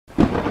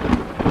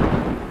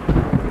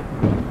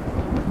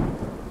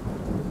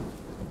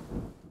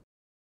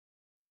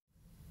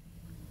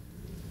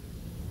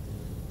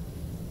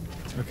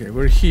Okay,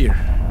 we're here.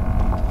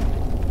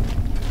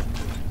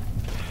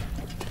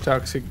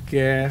 Toxic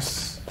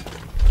gas.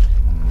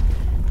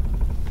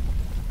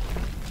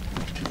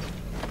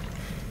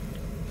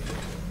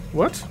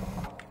 What?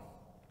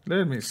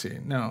 Let me see.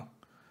 No.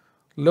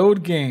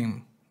 Load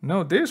game.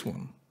 No, this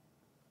one.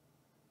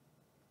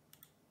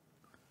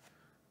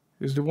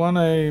 Is the one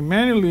I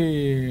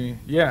manually...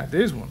 Yeah,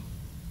 this one.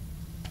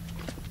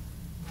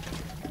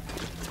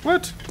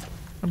 What?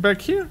 I'm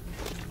back here?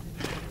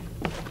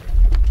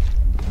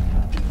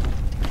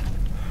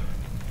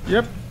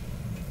 Yep.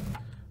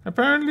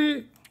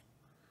 Apparently...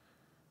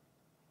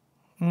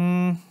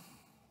 No,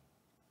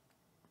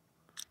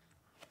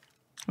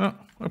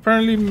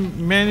 apparently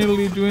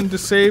manually doing the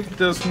save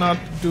does not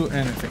do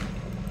anything.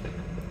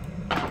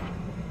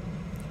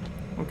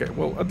 Okay,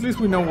 well, at least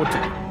we know what to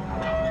do.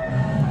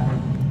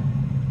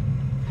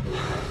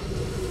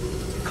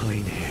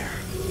 Clean air.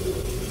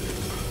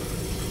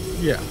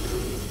 Yeah.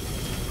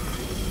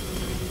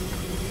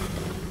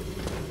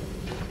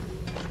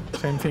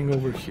 Same thing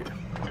over here.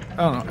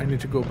 Oh no, I need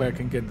to go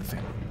back and get the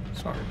thing.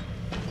 Sorry.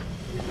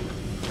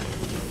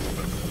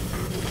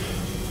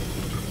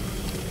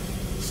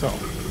 So,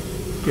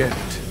 get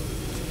it.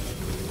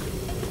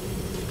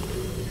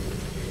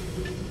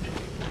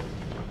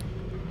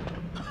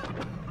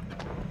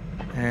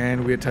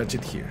 And we attach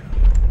it here.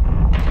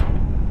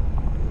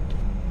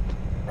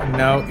 And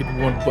now it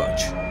won't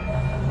budge.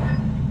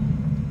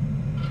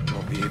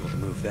 Won't be able to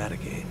move that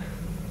again.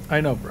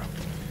 I know, bro.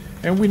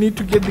 And we need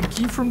to get the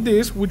key from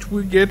this, which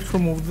we get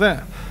from over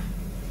there.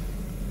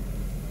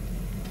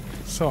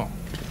 So.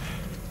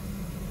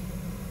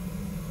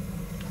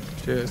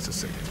 Just a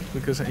second.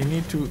 Because I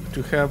need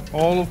to have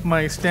all of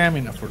my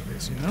stamina for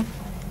this, you know?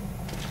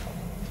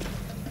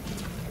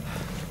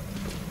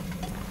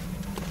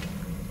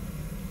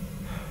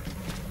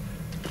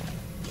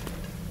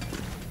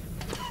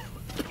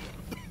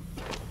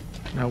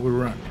 Now we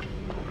run.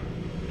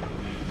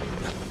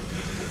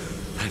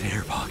 An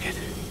air pocket.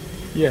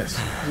 Yes,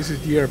 this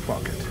is the air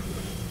pocket.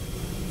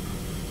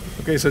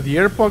 Okay, so the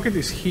air pocket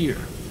is here.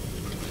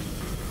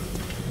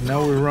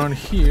 Now we run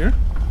here.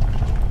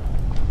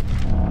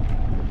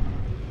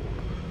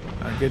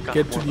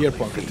 Get to the air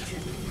pocket.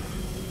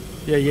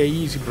 Yeah,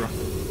 easy, bro.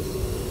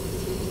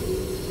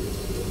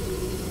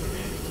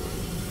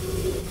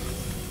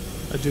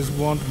 I just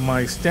want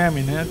my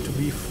stamina to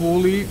be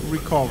fully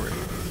recovered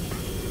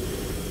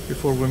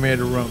before we made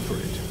a run for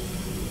it.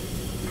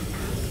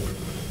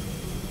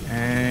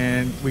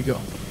 And we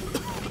go.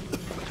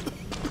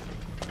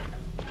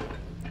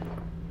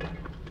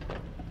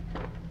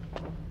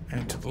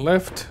 And to the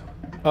left,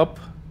 up.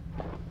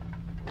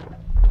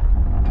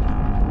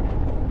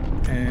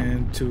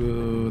 And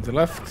to the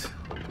left.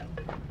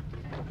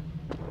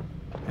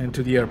 And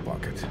to the air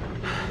pocket.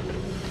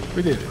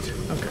 We did it.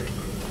 Okay.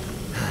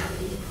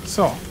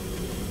 So,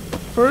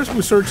 first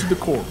we search the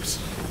corpse.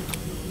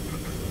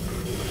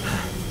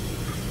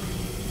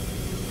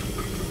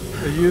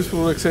 The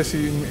useful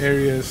accessing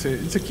areas.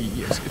 It's a key.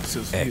 Yes, it's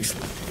just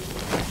useful.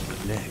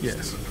 Next.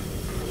 Yes.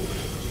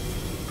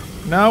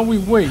 Now we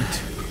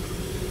wait.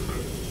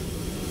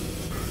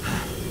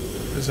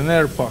 There's an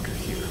air pocket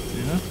here.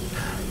 You know.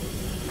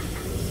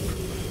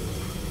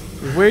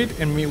 We wait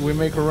and we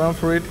make a run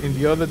for it in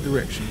the other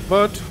direction.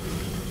 But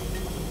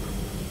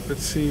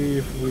let's see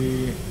if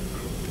we.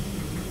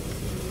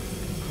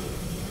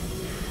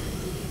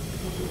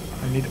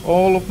 I need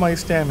all of my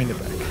stamina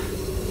back.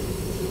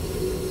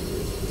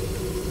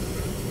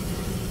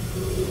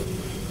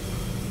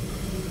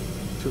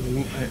 To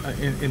the,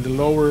 in the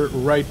lower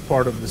right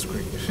part of the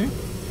screen, you see?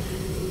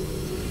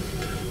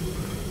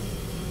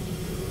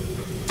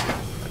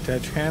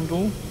 Attach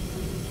handle.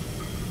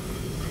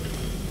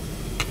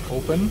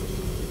 Open.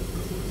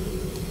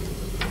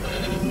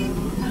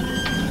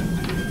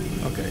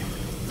 Okay.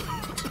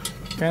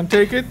 Can't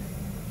take it.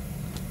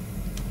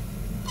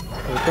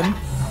 Open.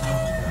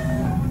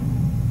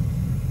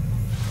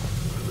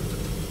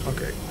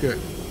 Okay, good.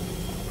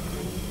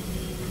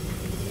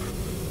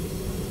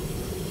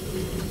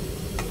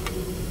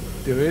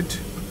 Do it.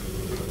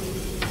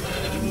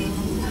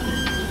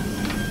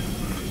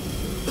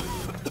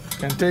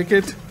 Can take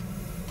it?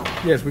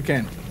 Yes, we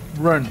can.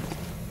 Run.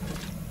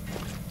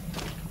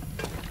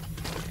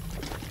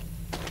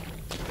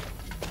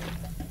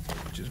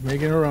 Just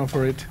making a run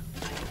for it.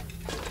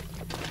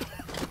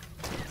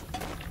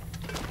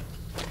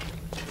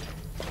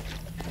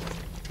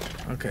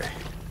 Okay.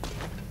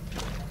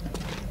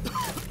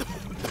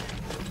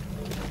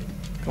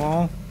 Come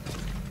on.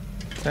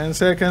 10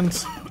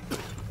 seconds.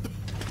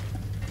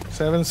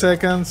 7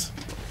 seconds.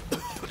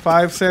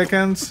 5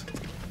 seconds.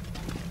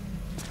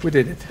 We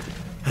did it.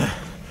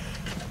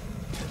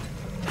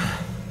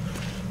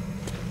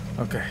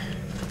 Okay.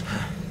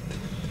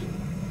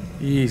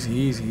 Easy,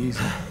 easy,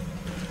 easy.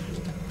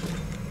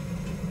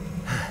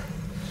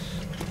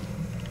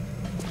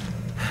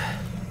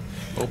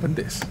 Open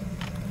this.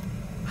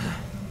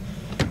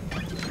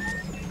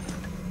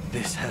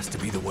 This has to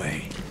be the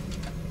way.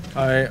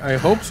 I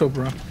hope so,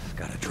 bro.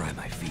 Gotta dry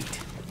my feet.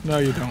 No,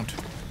 you don't.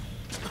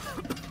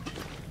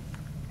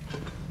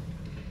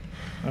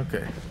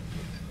 Okay.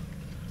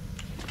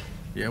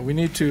 Yeah, we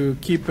need to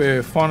keep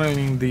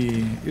funneling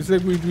the. It's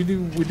like we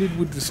did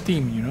with the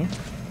steam, you know.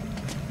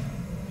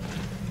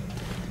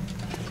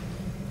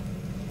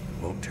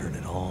 Won't turn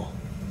at all.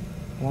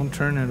 Won't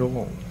turn at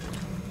all.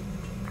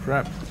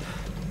 Crap.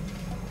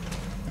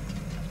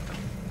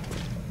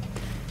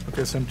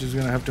 Okay, so I'm just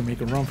gonna have to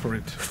make a run for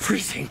it.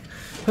 Freezing.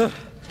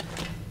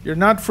 You're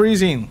not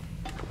freezing.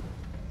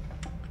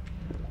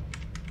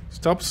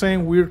 Stop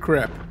saying weird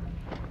crap.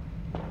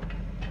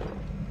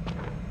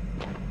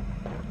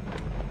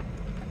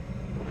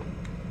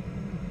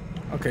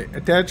 Okay,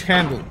 attach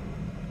handle.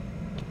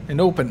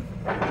 And open.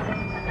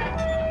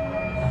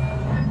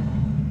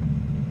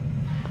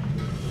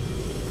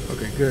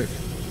 Okay, good.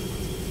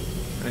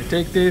 And I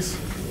take this.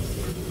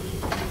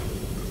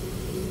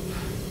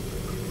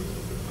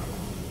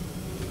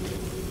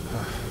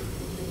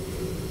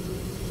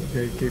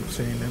 Okay, keep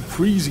saying I'm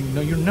freezing.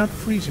 No, you're not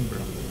freezing, bro.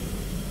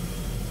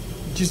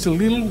 Just a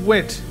little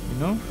wet, you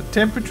know? The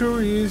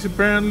temperature is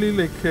apparently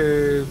like,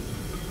 I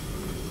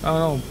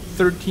don't know,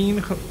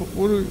 13,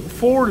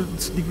 4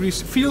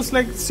 degrees. Feels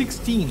like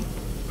 16.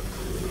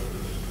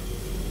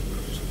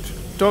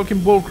 Talking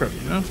bullcrap,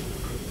 you know?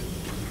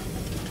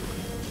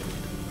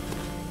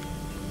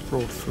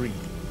 Pro 3.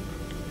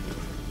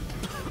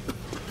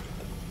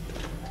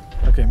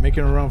 Okay,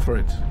 making a run for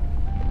it.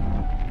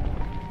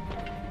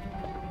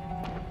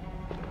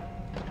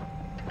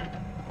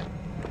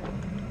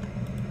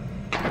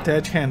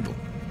 Attach handle.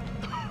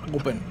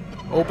 Open.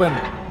 Open.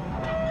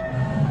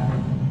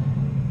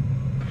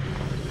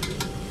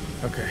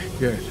 Okay,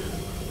 good.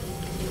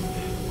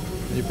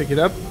 Can you pick it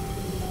up?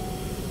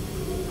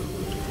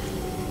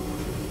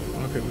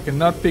 Okay, we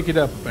cannot pick it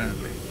up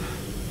apparently.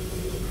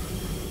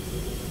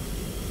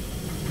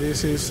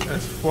 This is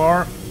as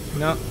far.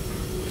 No.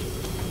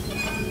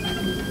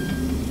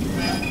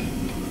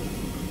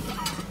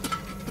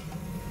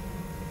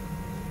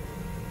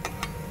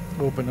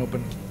 Open,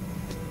 open.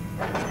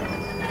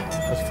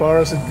 As far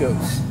as it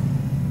goes.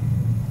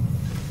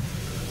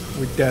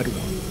 With that one,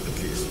 at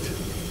least.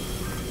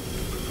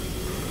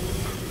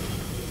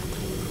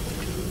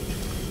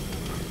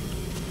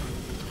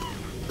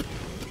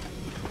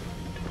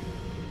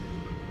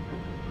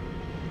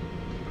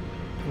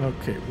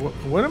 Okay,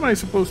 what am I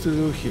supposed to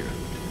do here?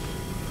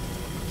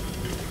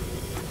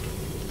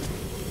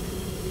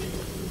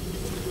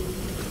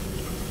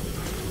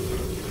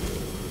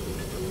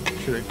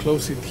 Should I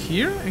close it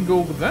here and go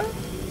over that?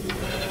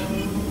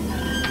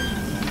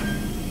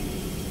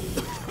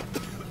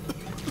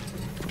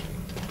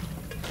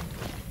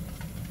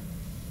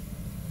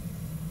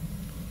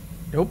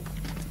 Nope.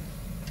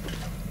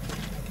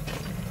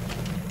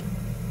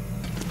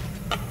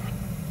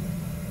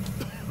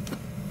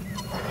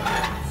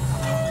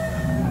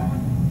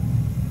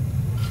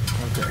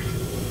 Okay.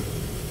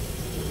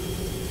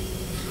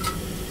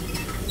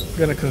 I'm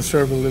gonna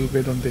conserve a little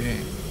bit on the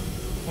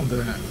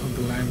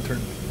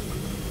lantern.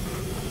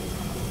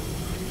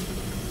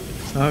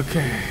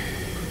 Okay.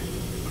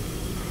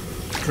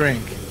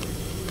 Drink.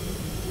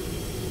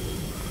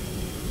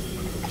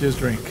 Just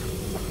drink.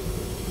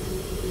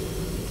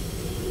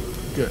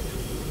 Good.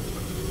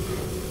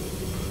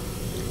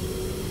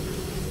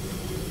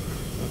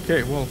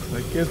 Okay, well,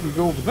 I guess we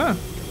go over that.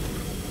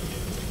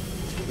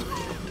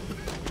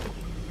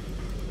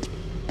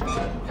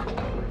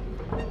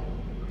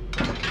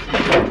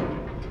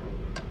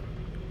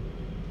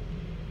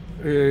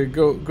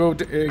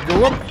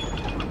 Go up.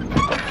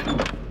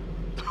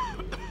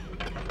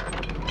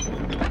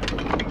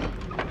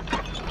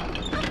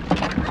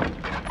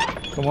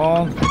 Come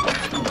on.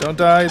 Don't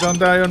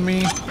die on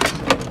me.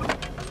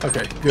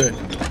 Okay, good.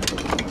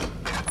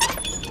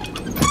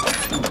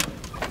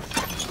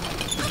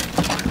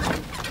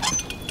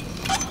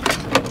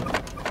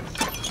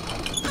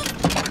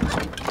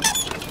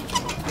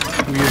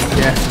 Weird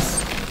gases.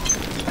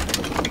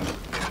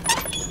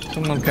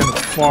 Someone kind of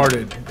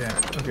farted. Yeah.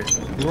 Okay,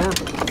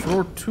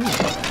 floor 2.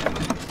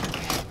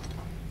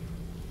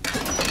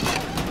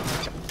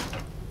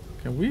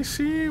 Can we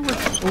see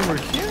what's over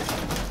here?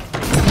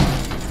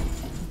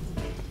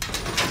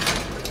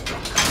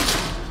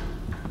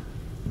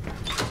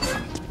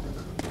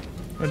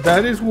 And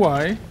that is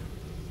why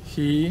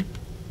he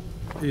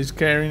is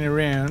carrying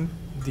around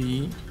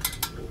the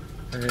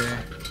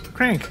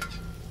crank.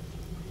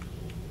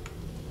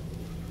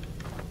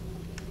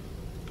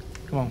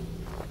 Come on.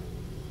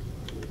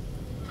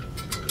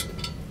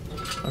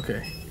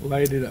 Okay,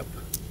 light it up.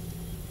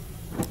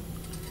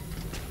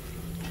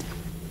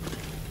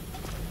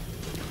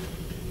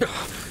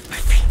 My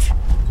feet.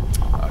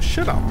 Oh,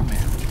 shut up,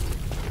 man.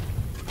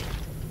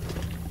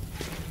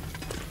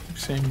 You're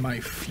saying my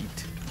feet.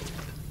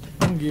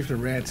 Don't give the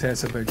rat's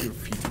ass about your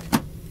feet.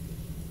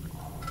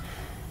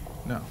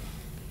 No.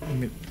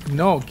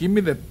 No, give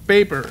me the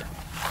paper.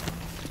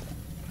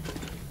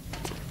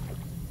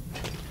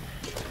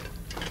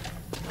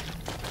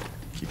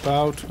 Keep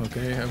out.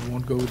 Okay, I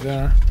won't go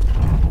there.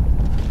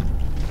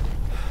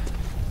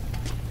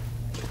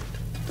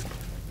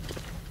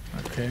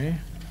 Okay.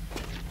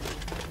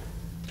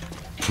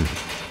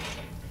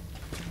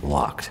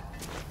 Locked.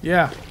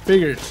 Yeah,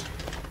 figures.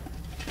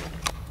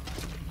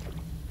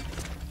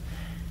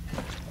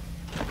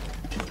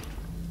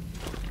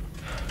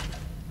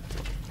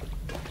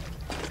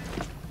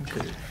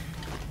 Okay.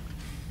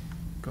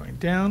 Going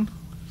down.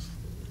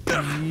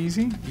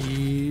 Easy,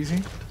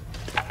 easy.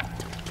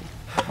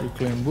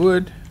 Reclaim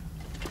wood.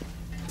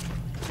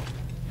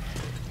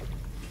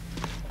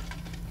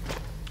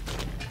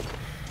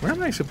 Where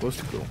am I supposed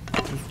to go?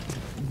 Just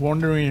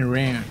wandering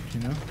around, you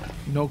know?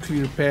 No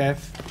clear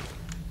path.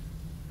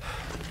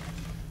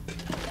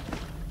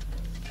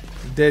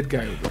 Dead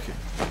guy over here.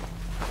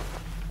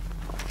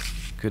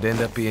 Could end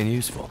up being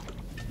useful.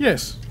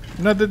 Yes,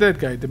 not the dead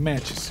guy, the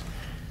matches.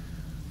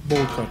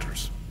 Bolt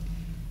cutters.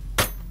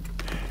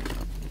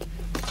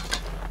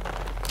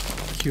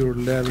 Cured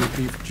leather,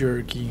 beef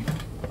jerky.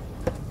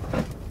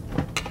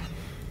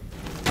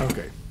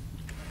 Okay.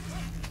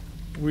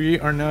 We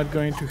are not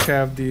going to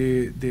have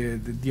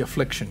the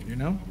affliction, you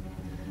know?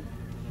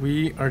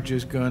 We are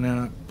just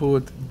gonna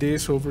put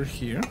this over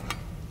here.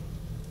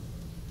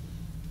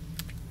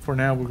 For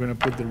now, we're gonna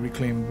put the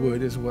reclaimed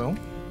wood as well.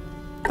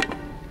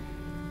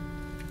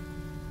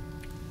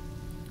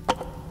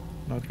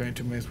 Not going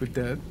to mess with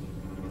that.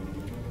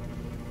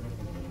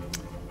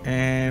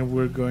 And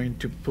we're going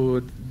to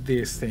put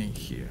this thing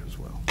here as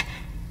well.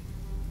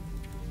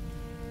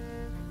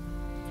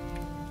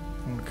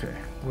 Okay,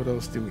 what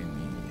else do we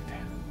need?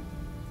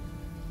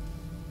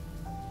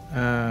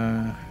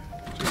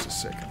 Just a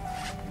second.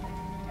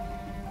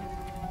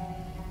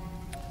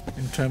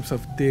 In terms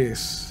of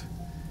this,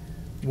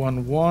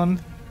 1-1.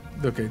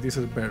 Okay, this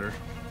is better.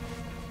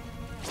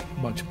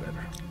 Much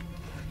better.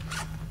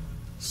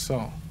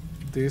 So,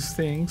 these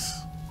things,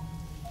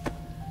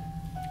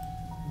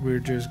 we're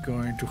just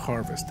going to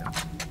harvest them.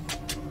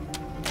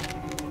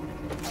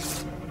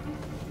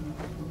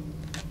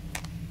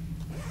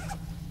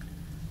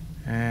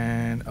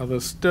 And other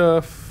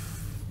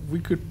stuff, we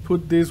could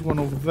put this one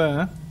over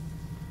there.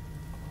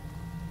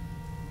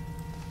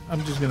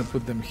 I'm just gonna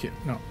put them here.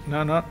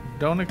 No,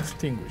 don't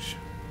extinguish.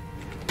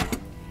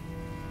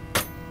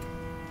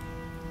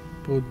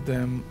 Put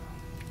them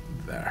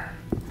there.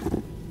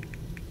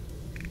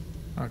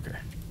 Okay.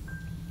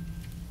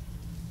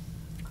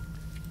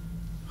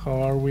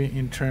 How are we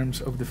in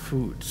terms of the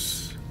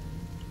foods?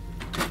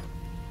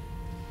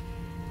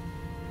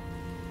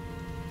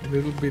 A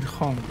little bit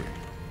hungry.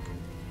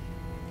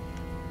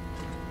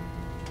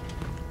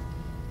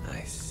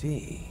 I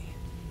see.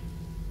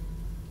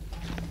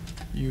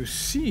 You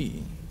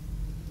see?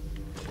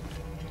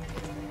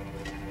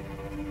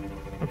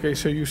 Okay,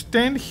 so you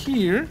stand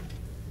here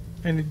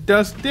and it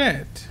does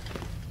that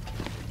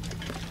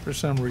for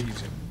some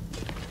reason.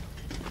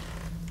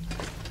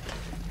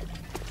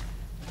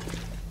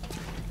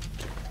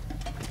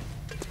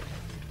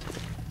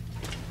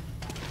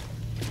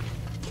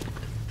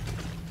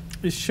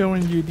 It's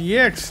showing you the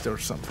X or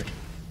something.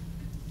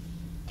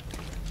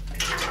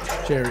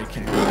 Jerry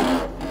can.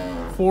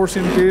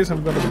 Forcing this,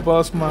 I'm gonna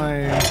bust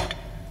my...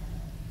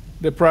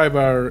 The pry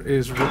bar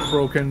is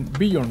broken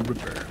beyond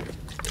repair.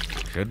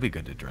 Should be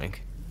good to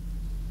drink.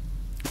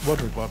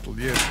 Water bottle,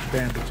 yes.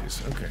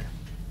 Bandages, okay.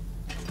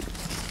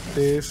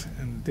 This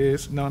and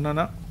this. No.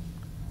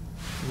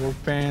 Work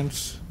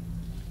pants.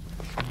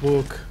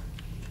 Book.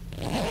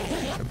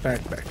 A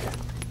backpack.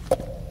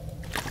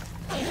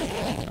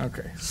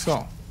 Okay,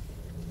 so.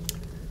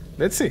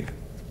 Let's see.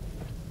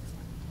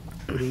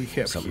 What do we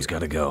have Something's here?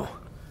 gotta go.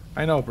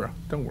 I know, bro.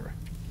 Don't worry.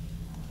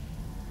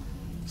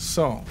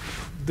 So,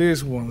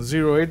 this one,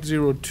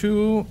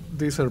 0802.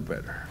 These are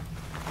better.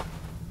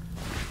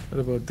 What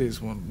about this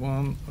one?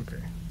 One.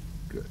 Okay,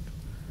 good.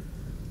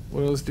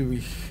 What else do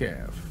we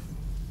have?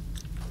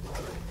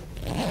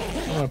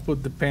 I'm gonna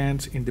put the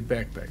pants in the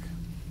backpack.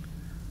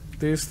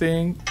 This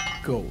thing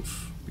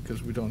goes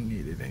because we don't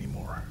need it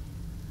anymore.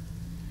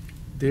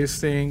 This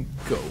thing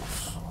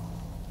goes.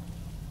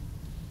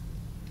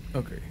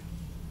 Okay,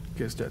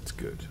 guess that's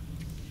good.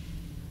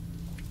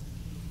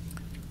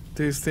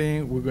 This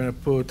thing we're gonna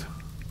put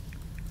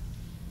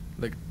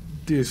like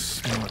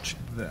this much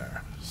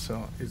there,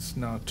 so it's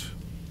not.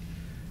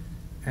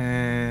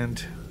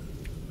 And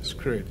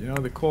screw it, you know,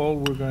 the coal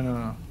we're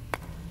gonna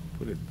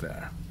put it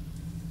there.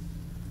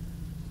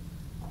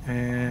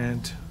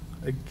 And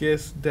I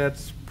guess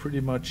that's pretty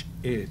much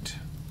it.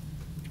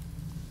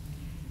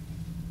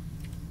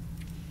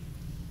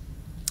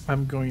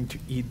 I'm going to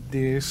eat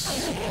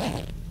this.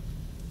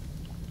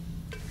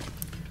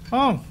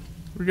 Oh,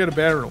 we got a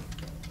barrel.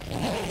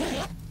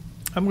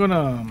 I'm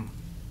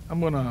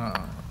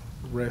gonna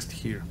rest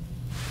here.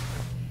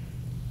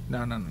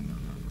 No.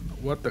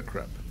 What the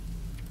crap?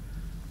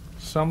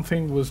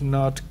 Something was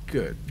not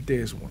good.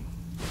 This one.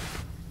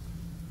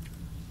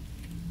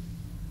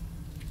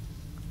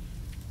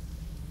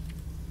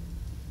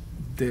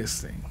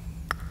 This thing.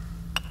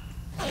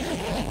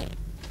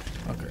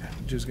 Okay,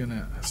 just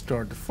gonna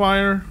start the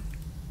fire.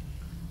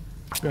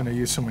 Gonna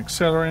use some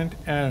accelerant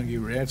and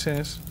give red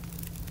sense.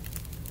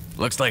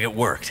 Looks like it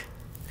worked.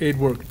 It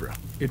worked, bro.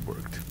 It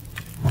worked.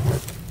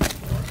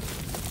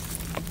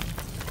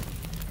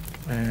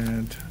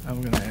 And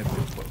I'm gonna add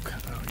this book.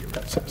 Oh, here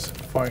it says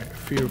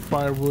fear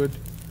firewood.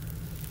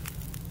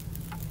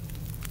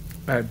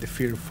 Add the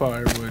fear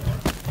firewood.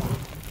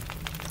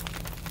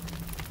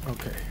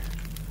 Okay.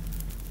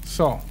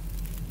 So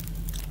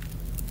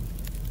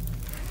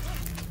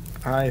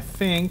I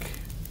think,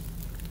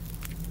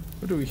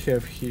 what do we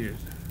have here?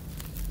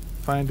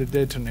 Find the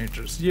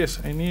detonators.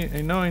 Yes, I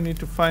know I need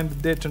to find the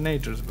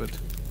detonators, but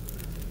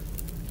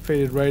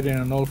faded writing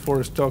on all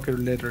four stalker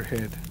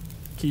letterhead.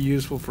 Key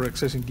useful for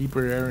accessing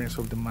deeper areas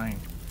of the mine.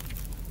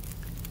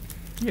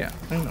 Yeah,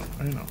 I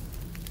know.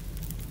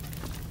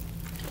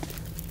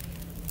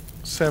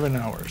 7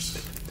 hours.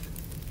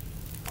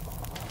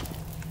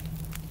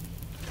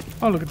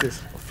 Oh, look at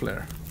this, a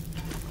flare.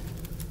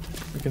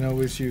 We can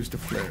always use the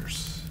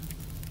flares.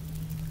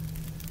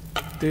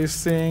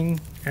 This thing,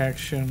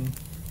 action,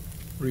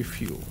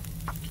 refuel.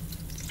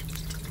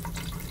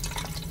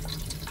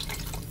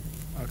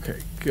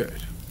 Okay,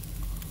 good.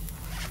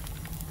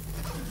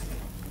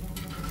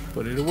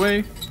 Put it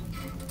away.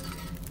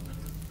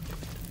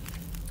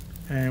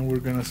 And we're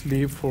gonna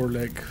sleep for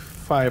like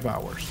 5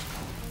 hours.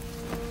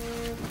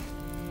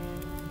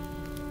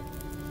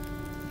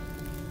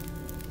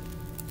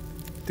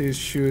 This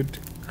should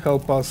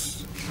help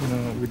us, you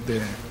know, with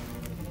the...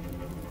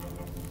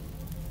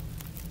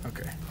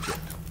 Okay, good.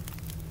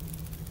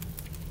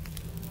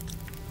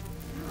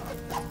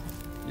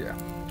 Yeah.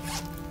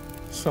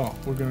 So,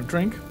 we're gonna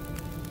drink.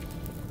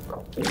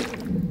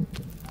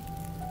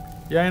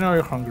 Yeah, I know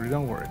you're hungry,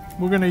 don't worry.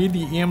 We're gonna eat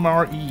the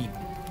MRE.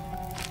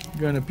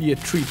 Gonna be a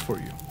treat for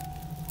you.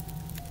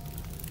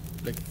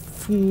 Like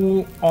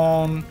full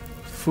on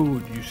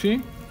food, you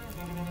see?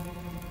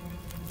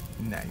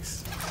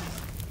 Nice.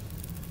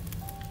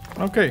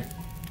 Okay.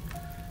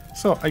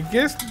 So I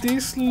guess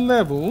this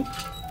level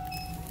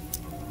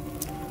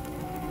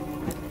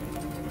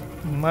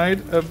might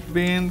have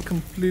been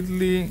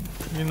completely,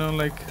 you know,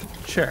 like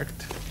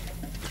checked.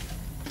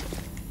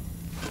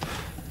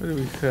 What do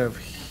we have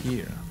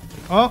here?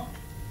 Oh,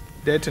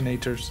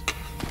 detonators.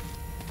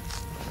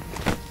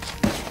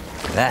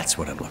 That's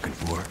what I'm looking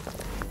for.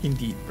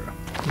 Indeed, bro.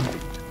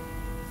 Indeed.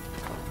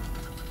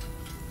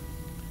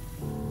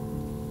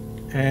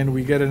 And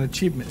we get an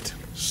achievement.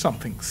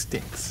 Something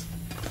stinks.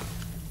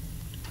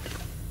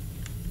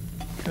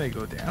 Can I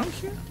go down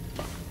here?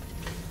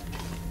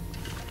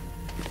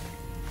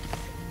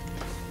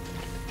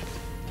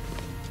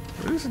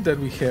 What is it that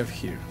we have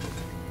here?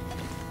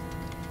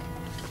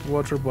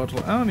 Water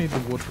bottle. I don't need the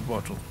water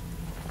bottle.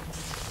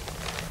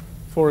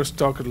 Forest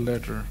stalker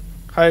letter.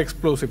 High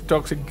explosive,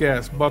 toxic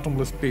gas,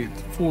 bottomless pit,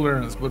 full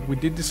errands, but we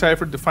did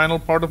decipher the final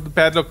part of the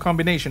padlock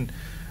combination.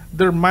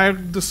 There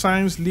marked the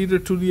signs leader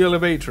to the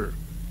elevator.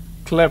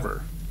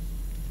 Clever.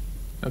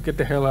 Now get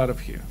the hell out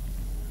of here.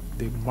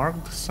 They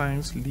marked the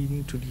signs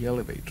leading to the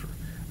elevator.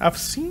 I've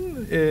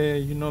seen,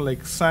 you know,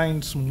 like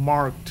signs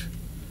marked.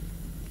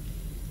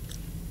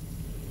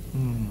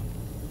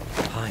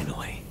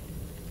 Finally.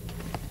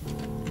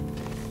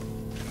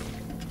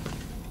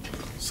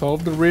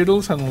 Solve the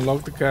riddles and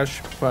unlock the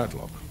cache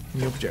padlock.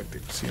 New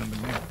objective. See on the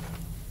map.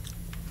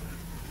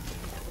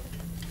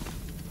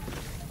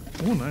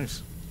 Oh,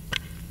 nice.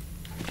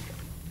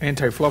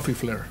 Anti-fluffy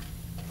flare.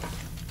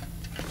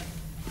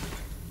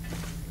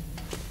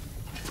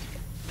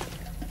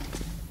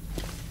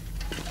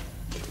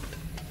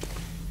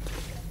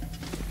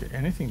 Okay,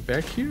 anything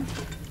back here?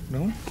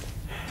 No?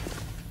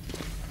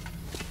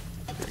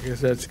 I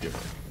guess that's good.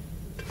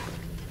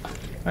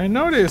 I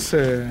notice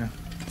I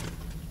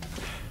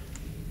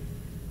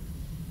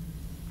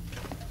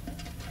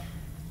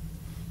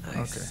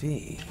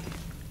see.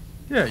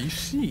 yeah, you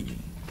see.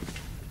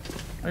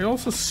 I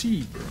also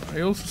see, bro.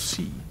 I also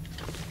see.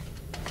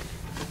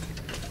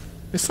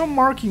 There's some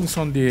markings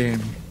on the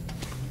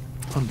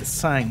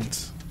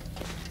signs.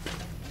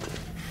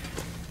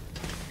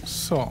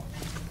 So.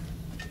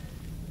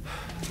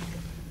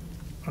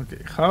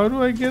 Okay, how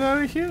do I get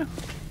out of here?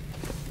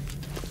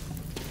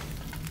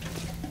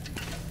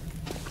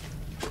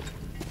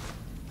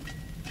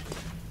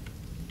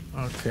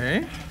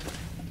 Okay.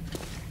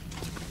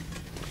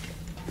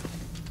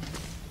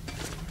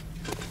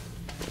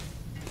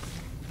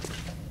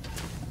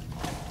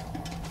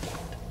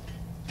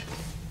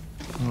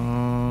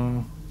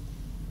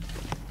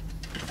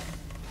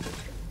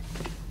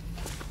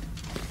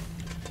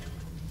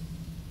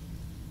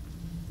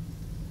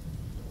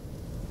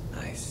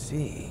 I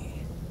see.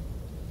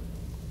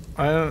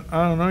 I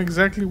don't know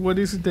exactly what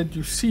is it that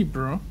you see,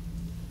 bro.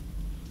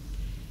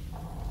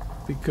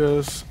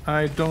 Because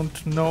I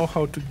don't know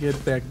how to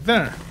get back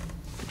there.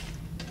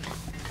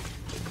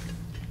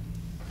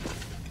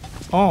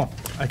 Oh,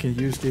 I can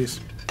use this.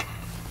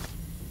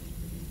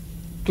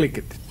 Click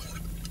it.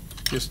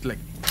 Just like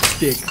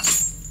dig.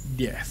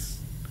 Yes.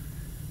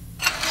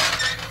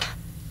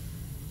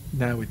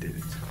 Now we did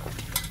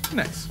it.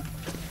 Nice.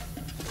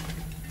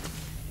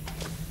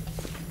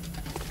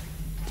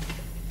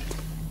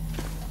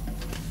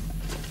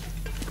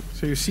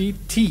 So you see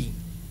T.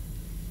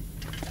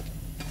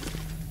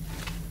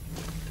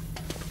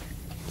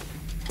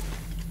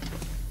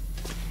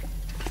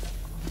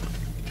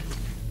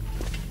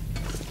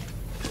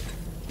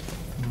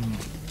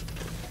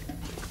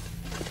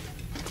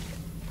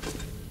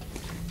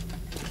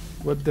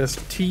 What does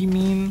T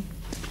mean?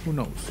 Who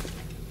knows?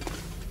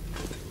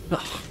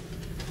 Ugh,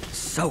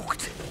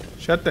 soaked.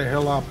 Shut the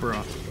hell up,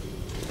 bro.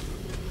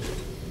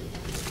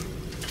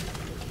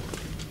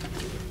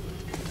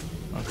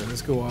 Okay,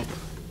 let's go up.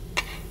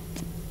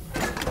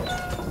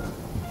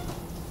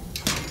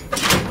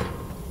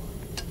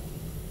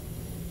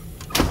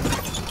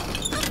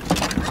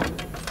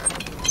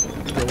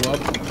 Go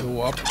up,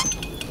 go up.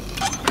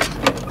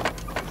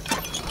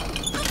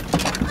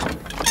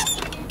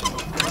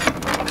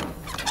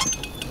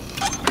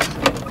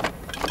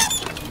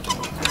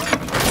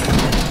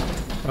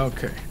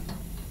 Okay.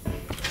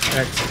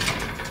 Exit.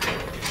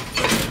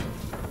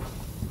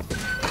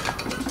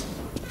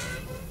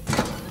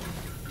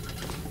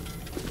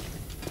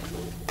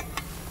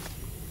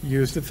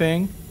 Use the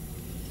thing.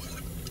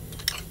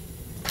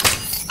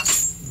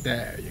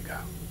 There you go.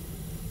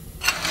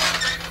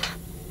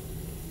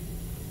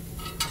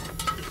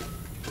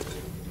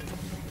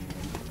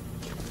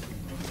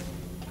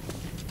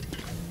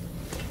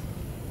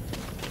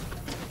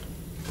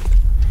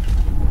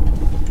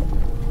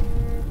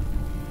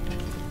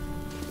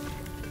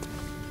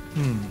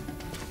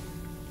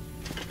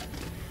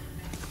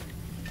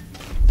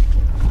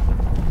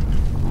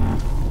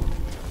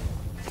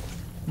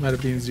 Might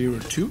have been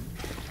 02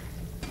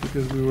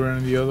 because we were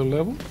on the other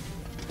level.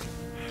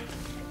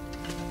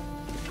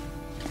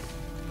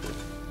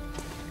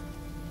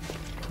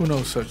 Who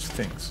knows such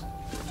things?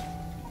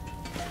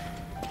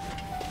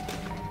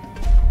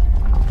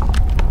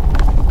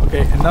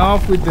 Okay,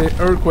 enough with the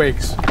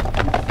earthquakes.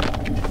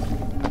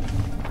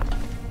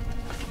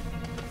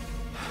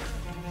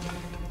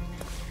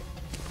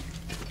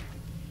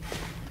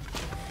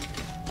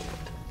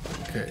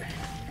 Okay,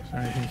 is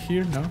there anything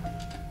here? No.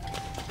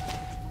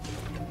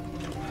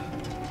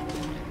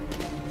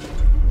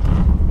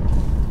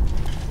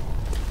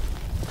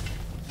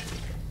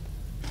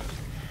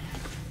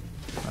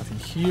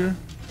 Here,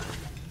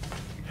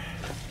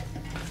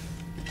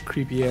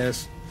 creepy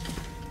ass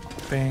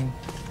thing.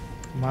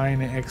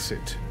 Mine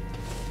exit.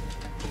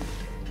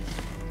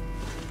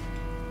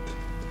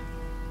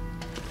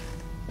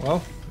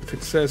 Well, if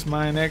it says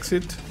mine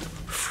exit,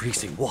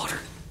 Freezing water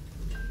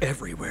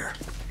everywhere.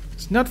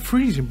 it's not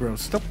freezing, bro.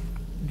 Stop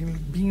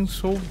being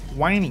so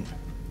whiny.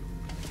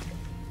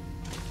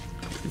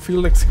 You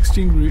feel like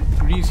 16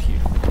 degrees here.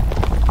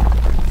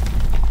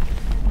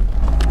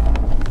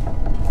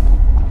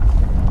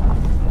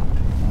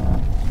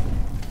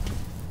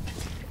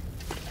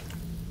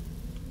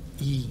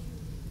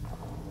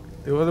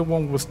 The other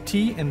one was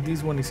T and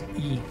this one is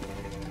E.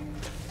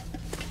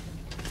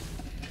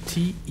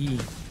 T-E.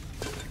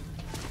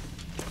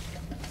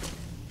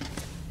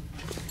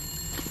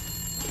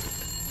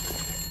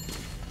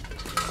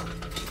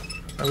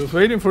 I was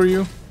waiting for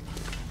you.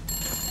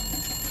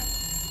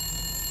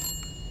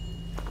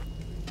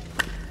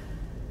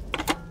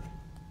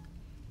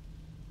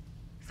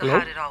 So how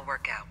did it all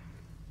work out?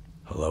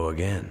 Hello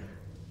again.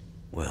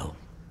 Well,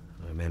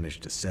 I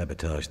managed to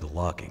sabotage the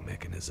locking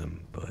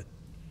mechanism, but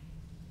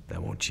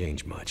that won't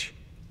change much.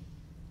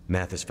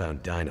 Mathis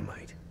found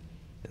dynamite,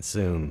 and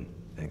soon,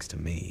 thanks to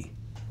me,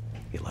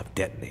 he'll have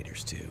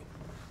detonators too.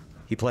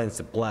 He plans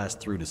to blast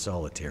through to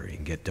Solitary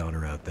and get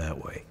Donner out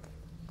that way.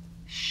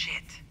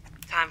 Shit.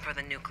 Time for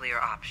the nuclear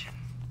option.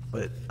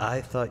 But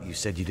I thought you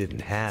said you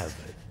didn't have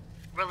it.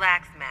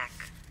 Relax, Mac.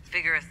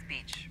 Figure of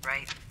speech,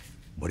 right?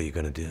 What are you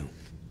gonna do?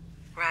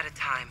 We're out of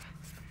time.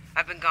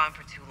 I've been gone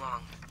for too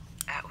long.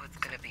 Atwood's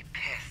gonna be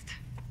pissed.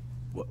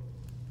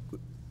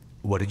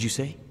 What did you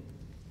say?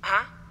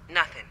 Huh?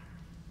 Nothing.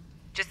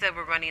 Just said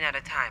we're running out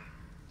of time.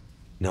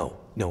 No,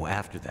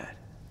 after that.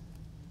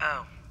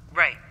 Oh,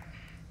 right.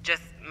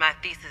 Just my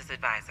thesis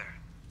advisor.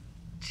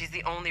 She's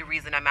the only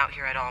reason I'm out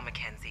here at all,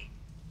 Mackenzie.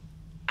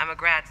 I'm a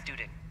grad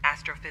student,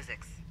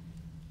 astrophysics.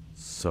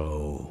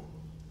 So,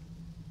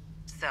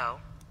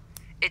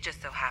 it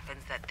just so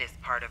happens that this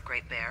part of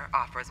Great Bear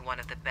offers one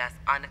of the best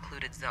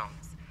unoccluded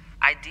zones,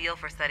 ideal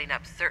for setting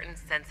up certain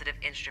sensitive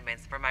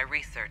instruments for my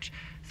research,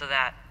 so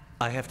that...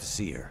 I have to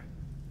see her.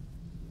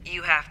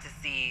 You have to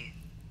see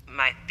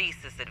my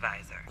thesis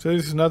advisor. So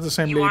this is not the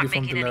same You lady aren't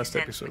from making the any last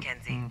sense, episode.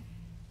 Mackenzie.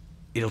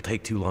 It'll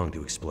take too long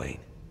to explain.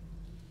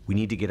 We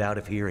need to get out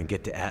of here and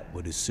get to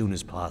Atwood as soon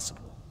as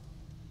possible.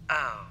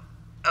 Oh,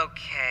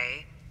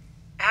 okay.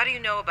 How do you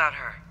know about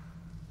her?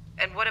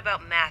 And what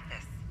about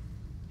Mathis?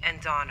 And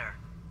Donner?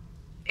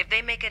 If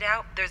they make it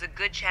out, there's a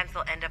good chance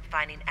they'll end up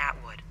finding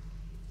Atwood.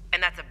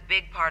 And that's a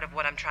big part of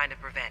what I'm trying to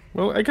prevent.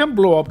 Well, I can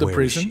blow up the Where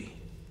prison. is she?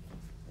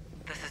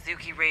 The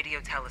Suzuki radio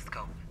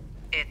telescope.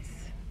 It's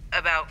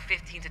about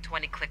 15 to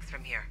 20 clicks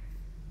from here.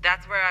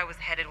 That's where I was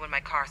headed when my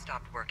car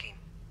stopped working.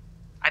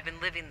 I've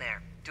been living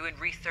there, doing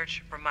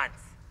research for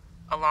months,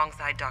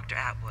 alongside Dr.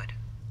 Atwood.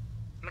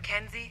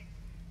 Mackenzie,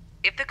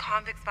 if the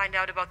convicts find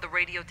out about the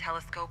radio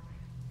telescope,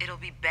 it'll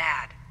be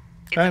bad.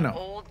 It's I an know.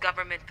 old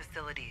government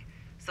facility,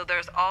 so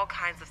there's all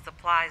kinds of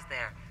supplies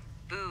there.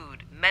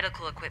 Food,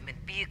 medical equipment,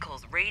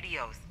 vehicles,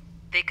 radios.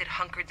 They could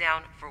hunker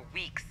down for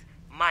weeks,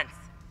 months.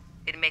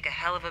 It'd make a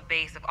hell of a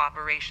base of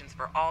operations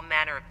for all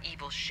manner of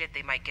evil shit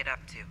they might get up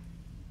to.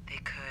 They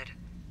could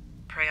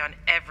prey on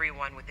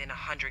everyone within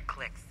 100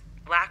 clicks.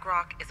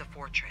 Blackrock is a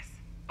fortress,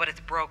 but it's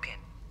broken.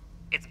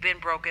 It's been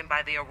broken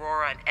by the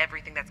Aurora and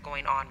everything that's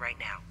going on right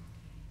now.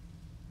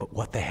 But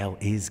what the hell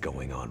is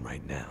going on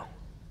right now?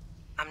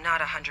 I'm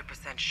not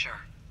 100% sure.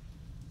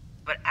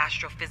 But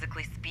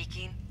astrophysically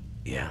speaking,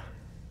 Yeah.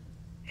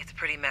 it's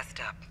pretty messed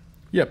up.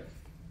 Yep.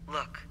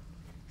 Look,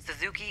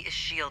 Suzuki is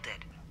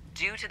shielded.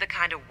 Due to the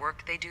kind of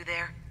work they do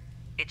there,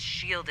 it's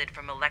shielded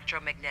from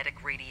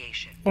electromagnetic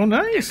radiation. Oh,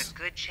 There's nice. a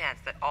good chance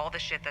that all the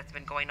shit that's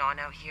been going on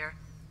out here,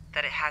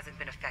 that it hasn't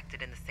been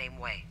affected in the same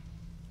way.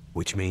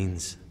 Which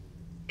means?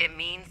 It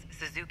means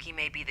Suzuki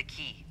may be the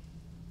key.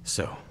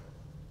 So,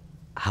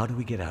 how do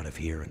we get out of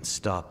here and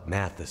stop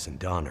Mathis and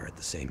Donner at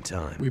the same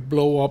time? We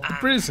blow up the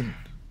prison.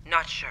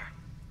 Not sure.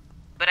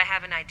 But I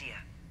have an idea.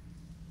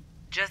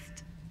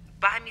 Just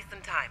buy me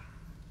some time.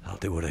 I'll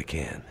do what I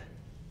can.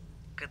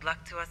 Good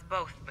luck to us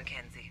both,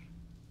 Mackenzie.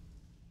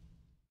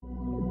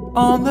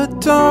 On the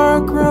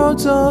dark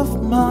roads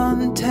of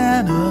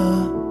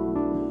Montana,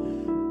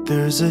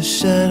 there's a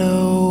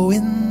shadow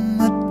in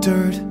the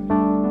dirt,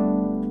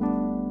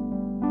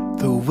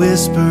 the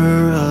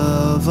whisper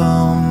of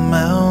a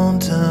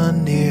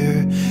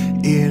mountaineer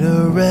in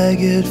a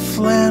ragged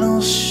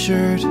flannel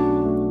shirt.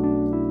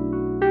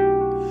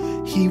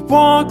 He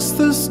walks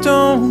the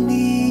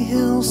stony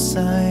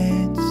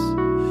hillsides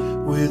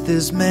with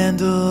his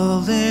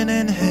mandolin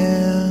in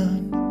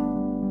hand,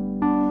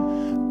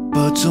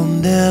 but you'll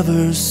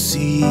never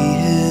see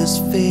his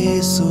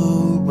face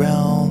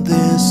around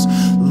this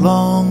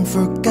long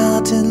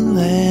forgotten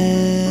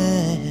land.